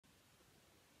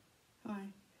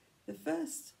The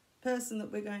first person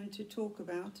that we're going to talk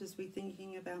about as we're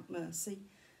thinking about mercy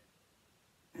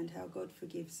and how God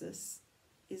forgives us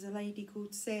is a lady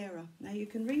called Sarah. Now you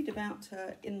can read about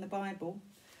her in the Bible,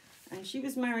 and she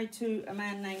was married to a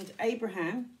man named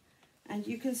Abraham, and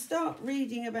you can start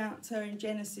reading about her in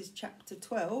Genesis chapter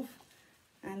 12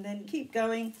 and then keep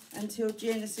going until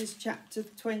Genesis chapter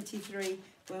 23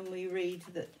 when we read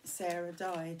that Sarah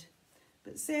died.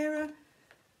 But Sarah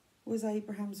was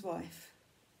Abraham's wife,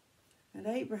 and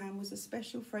Abraham was a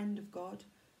special friend of God,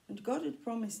 and God had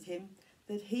promised him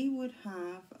that he would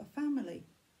have a family.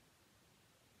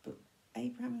 But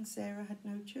Abraham and Sarah had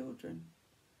no children,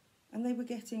 and they were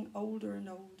getting older and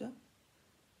older.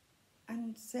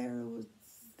 And Sarah was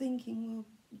thinking, well,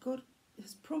 God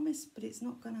has promised, but it's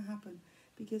not going to happen,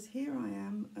 because here I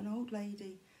am, an old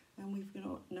lady, and we've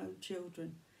got no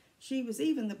children. She was,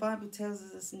 even the Bible tells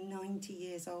us, 90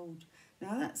 years old.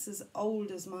 Now that's as old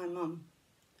as my mum.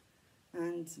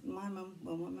 And my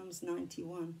mum's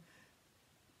 91.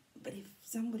 But if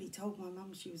somebody told my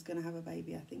mum she was going to have a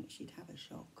baby, I think she'd have a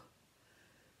shock.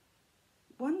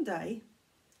 One day,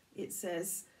 it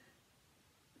says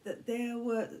that there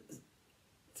were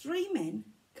 3 men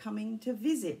coming to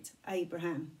visit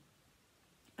Abraham.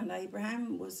 And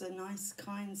Abraham was a nice,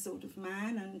 kind sort of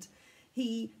man, and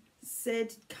he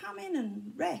said, come in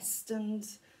and rest, and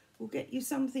we'll get you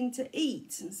something to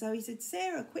eat. And so he said,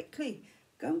 Sarah, quickly,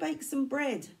 go and bake some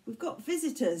bread. We've got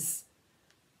visitors.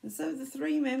 And so the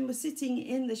 3 men were sitting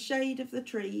in the shade of the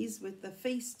trees with the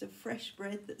feast of fresh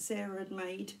bread that Sarah had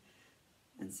made.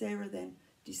 And Sarah then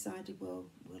decided, well,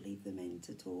 we'll leave the men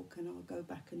to talk and I'll go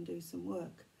back and do some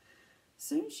work.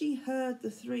 Soon she heard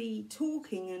the 3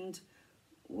 talking, and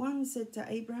one said to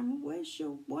Abraham, where's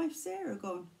your wife Sarah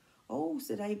gone? Oh,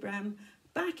 said Abraham,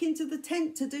 back into the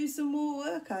tent to do some more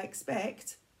work, I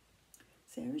expect.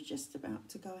 Sarah's just about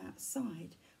to go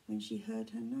outside when she heard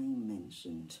her name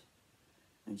mentioned.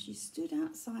 And she stood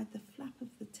outside the flap of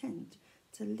the tent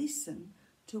to listen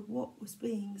to what was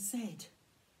being said.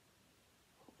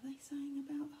 What were they saying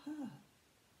about her?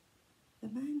 The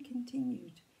man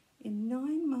continued, in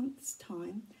 9 months'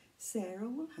 time, Sarah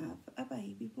will have a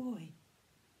baby boy.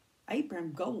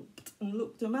 Abraham gulped and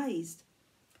looked amazed.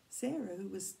 Sarah, who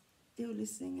was still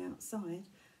listening outside,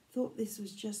 thought this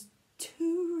was just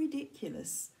too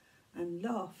ridiculous and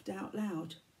laughed out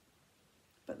loud.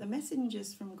 But the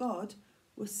messengers from God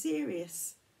were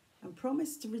serious and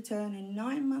promised to return in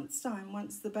 9 months' time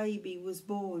once the baby was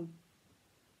born.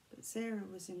 But Sarah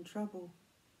was in trouble.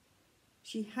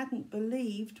 She hadn't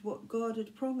believed what God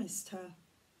had promised her,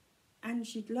 and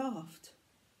she'd laughed.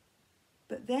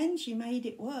 But then she made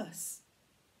it worse,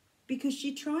 because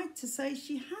she tried to say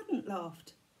she hadn't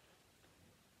laughed.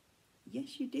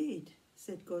 Yes, you did,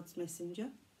 said God's messenger.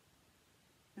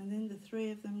 And then the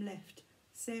 3 of them left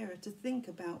Sarah to think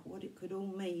about what it could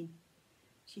all mean.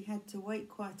 She had to wait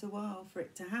quite a while for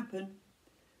it to happen,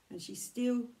 and she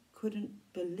still couldn't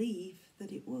believe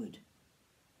that it would.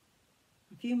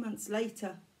 A few months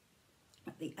later,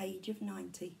 at the age of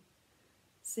 90,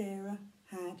 Sarah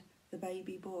had the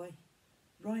baby boy,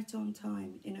 right on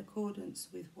time, in accordance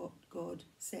with what God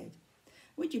said.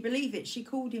 Would you believe it? She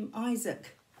called him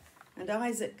Isaac, and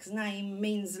Isaac's name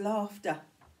means laughter.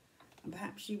 And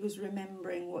perhaps she was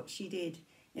remembering what she did.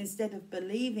 Instead of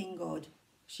believing God,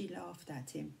 she laughed at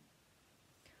him.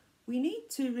 We need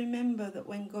to remember that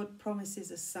when God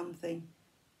promises us something,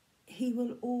 he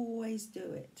will always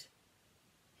do it.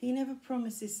 He never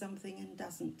promises something and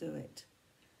doesn't do it.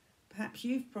 Perhaps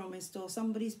you've promised, or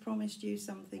somebody's promised you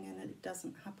something and it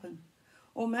doesn't happen.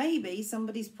 Or maybe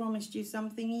somebody's promised you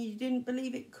something and you didn't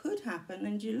believe it could happen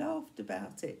and you laughed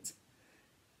about it.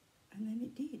 And then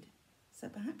it did. So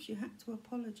perhaps you had to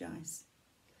apologise.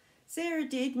 Sarah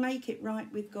did make it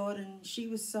right with God, and she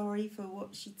was sorry for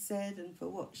what she'd said and for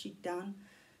what she'd done.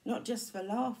 Not just for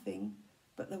laughing,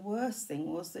 but the worst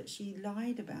thing was that she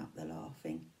lied about the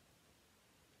laughing.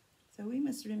 So we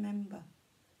must remember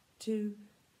to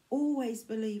always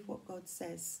believe what God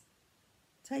says.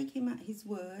 Take him at his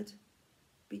word,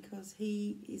 because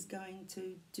he is going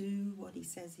to do what he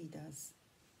says he does.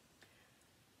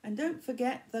 And don't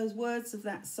forget those words of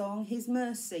that song, his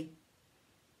mercy.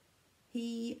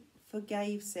 He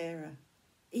forgave Sarah,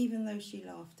 even though she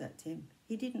laughed at him.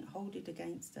 He didn't hold it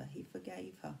against her, he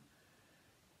forgave her.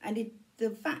 And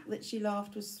the fact that she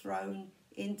laughed was thrown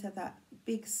into that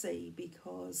big sea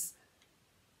because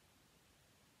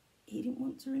he didn't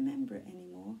want to remember it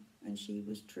anymore, and she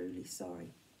was truly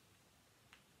sorry.